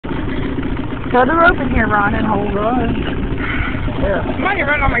Throw the rope in here, Ron, and hold on. Yeah. Come on, you're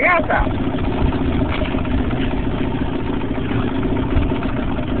running on my gas out.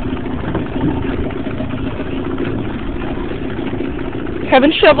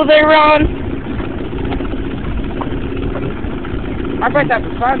 Having trouble there, Ron? I bet that's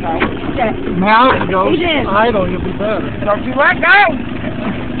fun, though. Yeah. Now it goes He's in. idle, you'll be better. Don't you let go!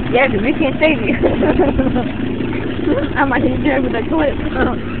 Yeah, because we can't save you. I might hit you with a clip.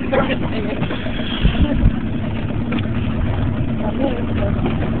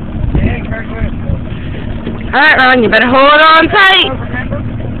 Alright, Ron, you better hold on tight.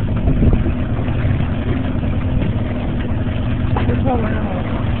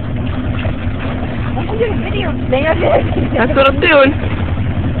 I'm doing a video thing. That's what I'm doing.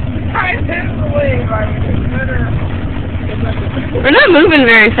 I didn't believe I was better. We're not moving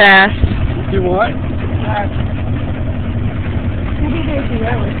very fast. You what?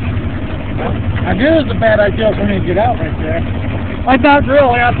 I knew it was a bad idea for me to get out right there. I thought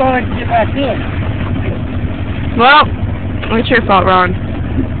really, I thought I could get back in. Well, it's your fault, Ron.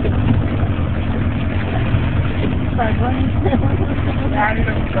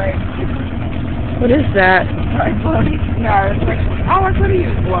 What is that? Alex, what are you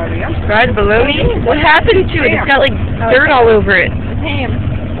bloody? Fried bologna? What happened to it? It's got like dirt all over it. It's ham.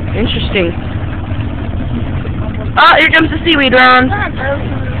 Interesting. Oh, here comes the seaweed, Ron.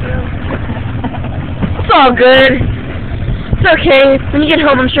 It's all good. It's okay. When you get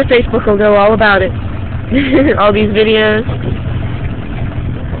home, I'm sure Facebook will go all about it. All these videos.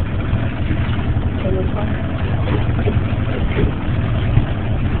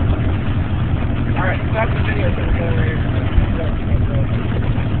 Alright, that's the video.